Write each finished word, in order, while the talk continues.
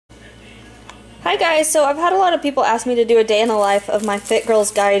Hi guys, so I've had a lot of people ask me to do a day in the life of my Fit Girls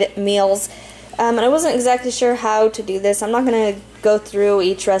Guide meals, and I wasn't exactly sure how to do this. I'm not going to go through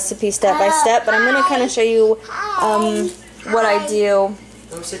each recipe step by step, but I'm going to kind of show you what I do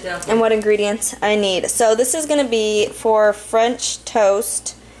and what ingredients I need. So this is going to be for French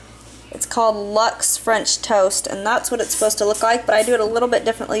toast. It's called Luxe French Toast, and that's what it's supposed to look like, but I do it a little bit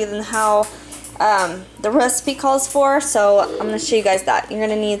differently than how the recipe calls for, so I'm going to show you guys that. You're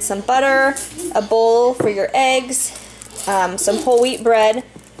going to need some butter, a bowl for your eggs, some whole wheat bread,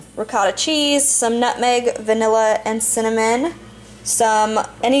 ricotta cheese, some nutmeg, vanilla, and cinnamon,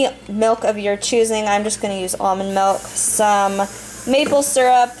 any milk of your choosing. I'm just going to use almond milk, some maple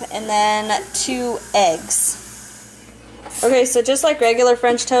syrup, and then 2 eggs. Okay, so just like regular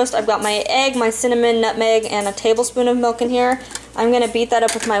French toast, I've got my egg, my cinnamon, nutmeg, and a tablespoon of milk in here. I'm going to beat that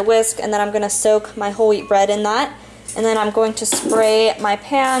up with my whisk, and then I'm going to soak my whole wheat bread in that. And then I'm going to spray my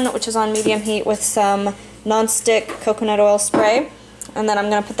pan, which is on medium heat, with some non-stick coconut oil spray. And then I'm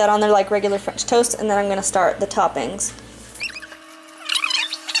going to put that on there like regular French toast, and then I'm going to start the toppings.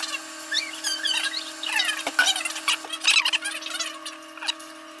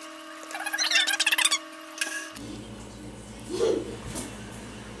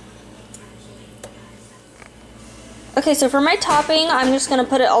 Okay, so for my topping, I'm just going to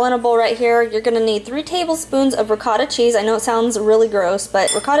put it all in a bowl right here. You're going to need 3 tablespoons of ricotta cheese. I know it sounds really gross,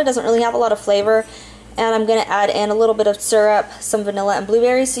 but ricotta doesn't really have a lot of flavor. And I'm going to add in a little bit of syrup, some vanilla, and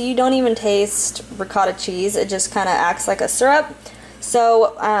blueberries, so you don't even taste ricotta cheese. It just kind of acts like a syrup.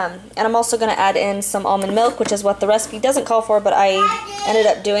 So, and I'm also going to add in some almond milk, which is what the recipe doesn't call for, but I ended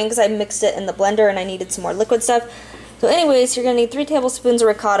up doing because I mixed it in the blender and I needed some more liquid stuff. So anyways, you're going to need 3 tablespoons of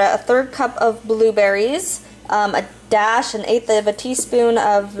ricotta, a 1/3 cup of blueberries, a dash, 1/8 of a teaspoon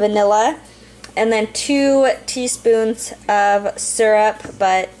of vanilla, and then 2 teaspoons of syrup,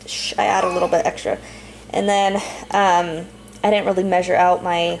 but I add a little bit extra. And then I didn't really measure out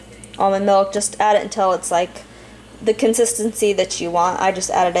my almond milk, just add it until it's like the consistency that you want. I just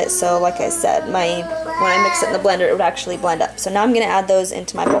added it so, like I said, when I mix it in the blender, it would actually blend up. So now I'm going to add those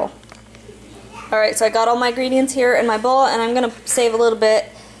into my bowl. Alright, so I got all my ingredients here in my bowl, and I'm going to save a little bit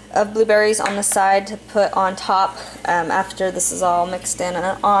of blueberries on the side to put on top after this is all mixed in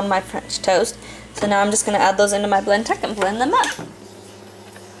and on my French toast. So now I'm just going to add those into my blend tech and blend them up.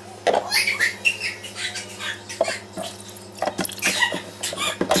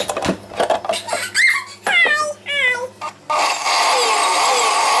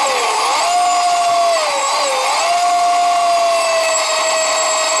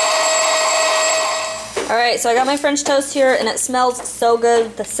 Alright, so I got my French toast here, and it smells so good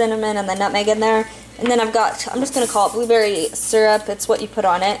with the cinnamon and the nutmeg in there. And then I'm just going to call it blueberry syrup. It's what you put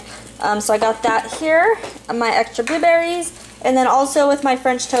on it. So I got that here, my extra blueberries. And then also with my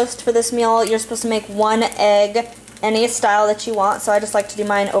French toast for this meal, you're supposed to make 1 egg, any style that you want. So I just like to do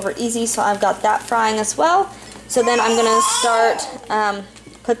mine over easy, so I've got that frying as well. So then I'm going to start,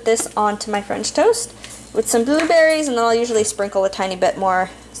 put this onto my French toast with some blueberries, and then I'll usually sprinkle a tiny bit more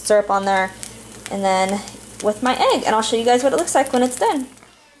syrup on there. And then with my egg, and I'll show you guys what it looks like when it's done.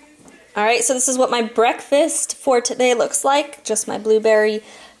 Alright, so this is what my breakfast for today looks like. Just my blueberry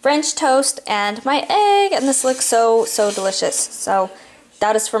French toast and my egg, and this looks so delicious. So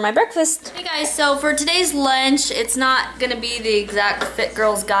that is for my breakfast. Hey guys, so for today's lunch, it's not going to be the exact Fit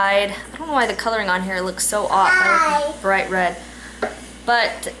Girls Guide. I don't know why the coloring on here looks so off. I like bright red.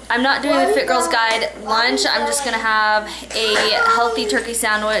 But I'm not doing the Fit Girls Guide lunch. I'm just going to have a healthy turkey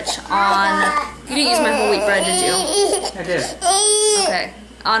sandwich on... You didn't use my whole wheat bread, did you? I did. Okay.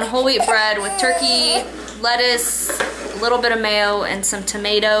 On whole wheat bread with turkey, lettuce, a little bit of mayo, and some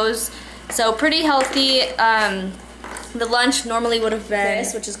tomatoes. So pretty healthy. The lunch normally would have been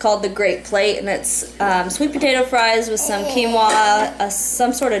this, which is called the Great Plate, and it's sweet potato fries with some quinoa,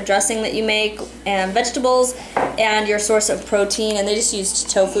 some sort of dressing that you make, and vegetables, and your source of protein, and they just used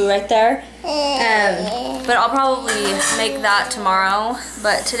tofu right there. But I'll probably make that tomorrow,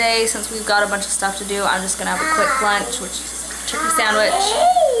 but today, since we've got a bunch of stuff to do, I'm just going to have a quick lunch, which is a turkey sandwich,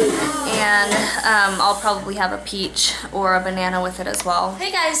 and I'll probably have a peach or a banana with it as well.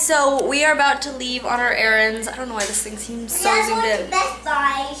 Hey guys, so we are about to leave on our errands. I don't know why this thing seems so zoomed in.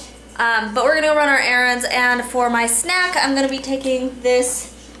 But we're going to go run our errands, and for my snack, I'm going to be taking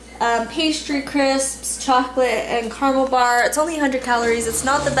this pastry crisps, chocolate, and caramel bar. It's only 100 calories. It's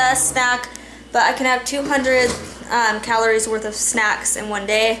not the best snack, but I can have 200 calories worth of snacks in one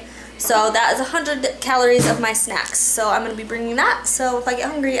day. So that is 100 calories of my snacks. So I'm going to be bringing that, so if I get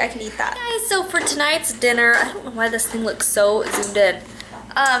hungry, I can eat that. Guys, so for tonight's dinner, I don't know why this thing looks so zoomed in.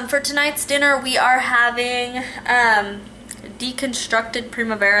 For tonight's dinner, we are having deconstructed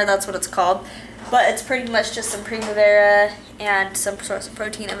primavera, that's what it's called. but it's pretty much just some Primavera and some sorts of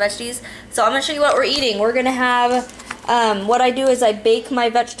protein and veggies. So I'm going to show you what we're eating. We're going to have, what I do is I bake my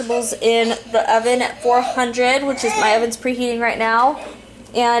vegetables in the oven at 400, which is my oven's preheating right now.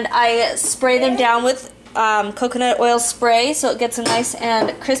 And I spray them down with coconut oil spray so it gets nice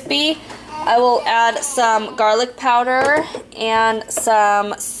and crispy. I will add some garlic powder and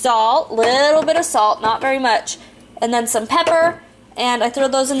some salt, little bit of salt, not very much, and then some pepper, and I throw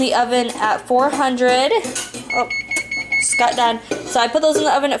those in the oven at 400. Oh, just got done. So I put those in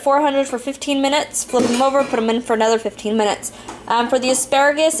the oven at 400 for 15 minutes, flip them over, put them in for another 15 minutes. For the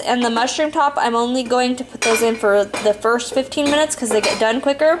asparagus and the mushroom top, I'm only going to put those in for the first 15 minutes because they get done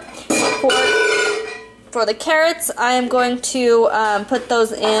quicker. For the carrots, I am going to put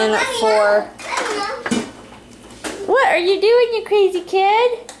those in for... What are you doing, you crazy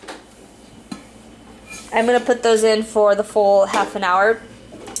kid? I'm going to put those in for the full half an hour.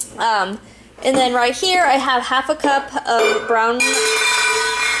 And then right here, I have half a cup of brown...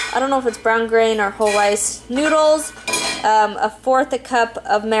 I don't know if it's brown grain or whole rice noodles. A fourth a cup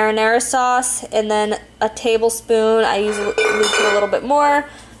of marinara sauce. And then a tablespoon, I usually put a little bit more,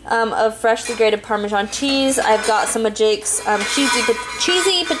 of freshly grated Parmesan cheese. I've got some of Jake's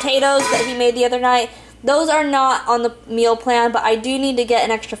cheesy potatoes that he made the other night. Those are not on the meal plan, but I do need to get an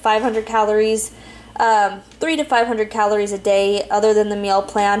extra 500 calories, 300 to 500 calories a day other than the meal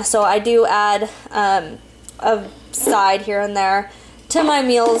plan. So I do add a side here and there to my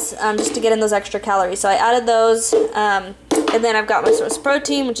meals just to get in those extra calories. So I added those, and then I've got my source of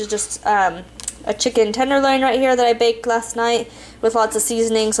protein, which is just a chicken tenderloin right here that I baked last night with lots of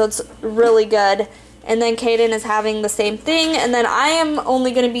seasoning, so it's really good. And then Kaden is having the same thing, and then I am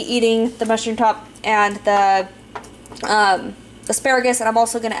only going to be eating the mushroom top and the asparagus, and I'm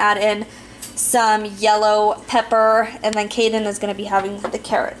also going to add in some yellow pepper, and then Kaden is going to be having the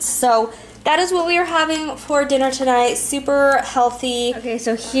carrots. So that is what we are having for dinner tonight. Super healthy. Okay,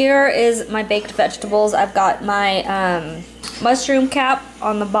 so here is my baked vegetables. I've got my mushroom cap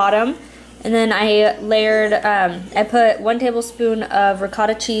on the bottom. And then I layered, I put 1 tablespoon of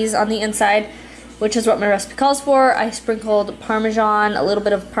ricotta cheese on the inside, which is what my recipe calls for. I sprinkled Parmesan, a little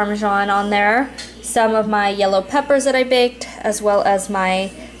bit of Parmesan on there, some of my yellow peppers that I baked, as well as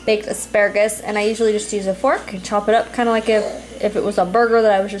my baked asparagus. And I usually just use a fork and chop it up, kind of like if it was a burger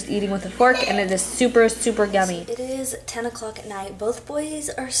that I was just eating with a fork, and it is super, super yummy. It is 10 o'clock at night. Both boys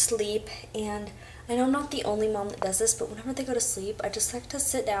are asleep, and I know I'm not the only mom that does this, but whenever they go to sleep, I just like to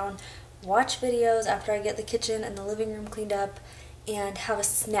sit down, watch videos after I get the kitchen and the living room cleaned up, and have a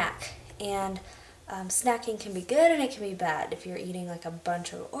snack. And snacking can be good and it can be bad. If you're eating like a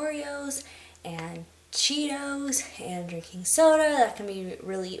bunch of Oreos and Cheetos and drinking soda, that can be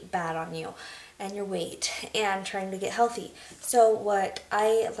really bad on you and your weight and trying to get healthy. So what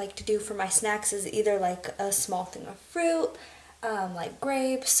I like to do for my snacks is either like a small thing of fruit, like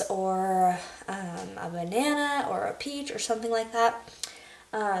grapes or a banana or a peach or something like that.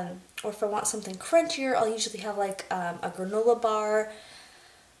 Or if I want something crunchier, I'll usually have like a granola bar.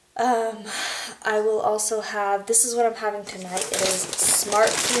 I will also have, this is what I'm having tonight. It is Smart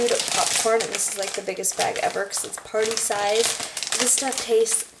Food popcorn, and this is like the biggest bag ever because it's party size. This stuff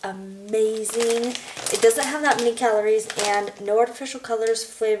tastes amazing. It doesn't have that many calories and no artificial colors,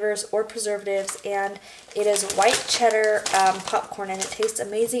 flavors, or preservatives, and it is white cheddar popcorn, and it tastes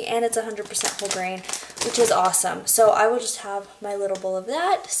amazing, and it's 100% whole grain, which is awesome. So I will just have my little bowl of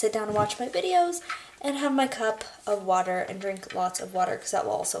that, sit down and watch my videos, and have my cup of water and drink lots of water because that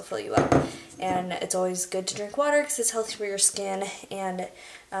will also fill you up. And it's always good to drink water because it's healthy for your skin and it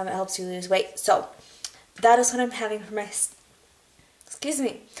helps you lose weight. So that is what I'm having for my,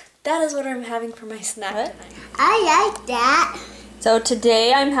 that is what I'm having for my snack tonight. I like that. So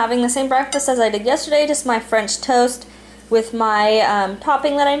today I'm having the same breakfast as I did yesterday, just my French toast with my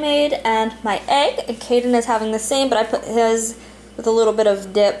topping that I made and my egg. And Kaden is having the same, but I put his with a little bit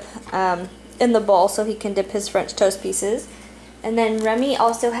of dip in the bowl so he can dip his French toast pieces. And then Remy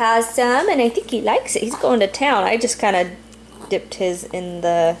also has some, and I think he likes it. He's going to town. I just kind of dipped his in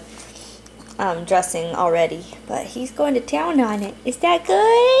the dressing already, but he's going to town on it. Is that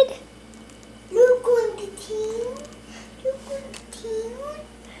good? You're going to town? You're going to town?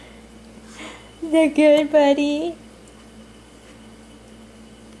 Is that good, buddy?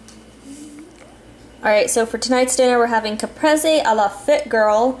 Alright, so for tonight's dinner we're having caprese a la Fit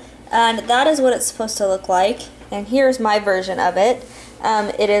Girl, and that is what it's supposed to look like. And here's my version of it.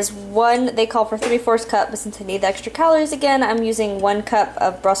 It is one, they call for 3/4 cup, but since I need the extra calories again, I'm using 1 cup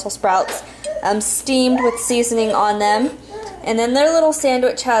of Brussels sprouts steamed with seasoning on them. And then their little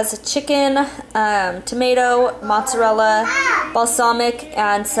sandwich has chicken, tomato, mozzarella, balsamic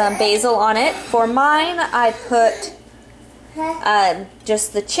and some basil on it. For mine, I put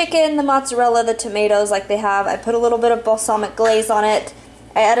just the chicken, the mozzarella, the tomatoes like they have. I put a little bit of balsamic glaze on it.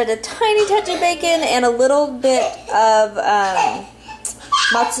 I added a tiny touch of bacon and a little bit of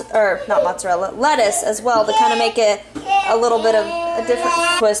lettuce as well to kind of make it a little bit of a different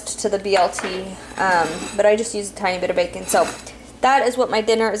twist to the BLT. But I just used a tiny bit of bacon. So that is what my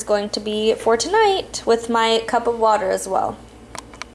dinner is going to be for tonight with my cup of water as well.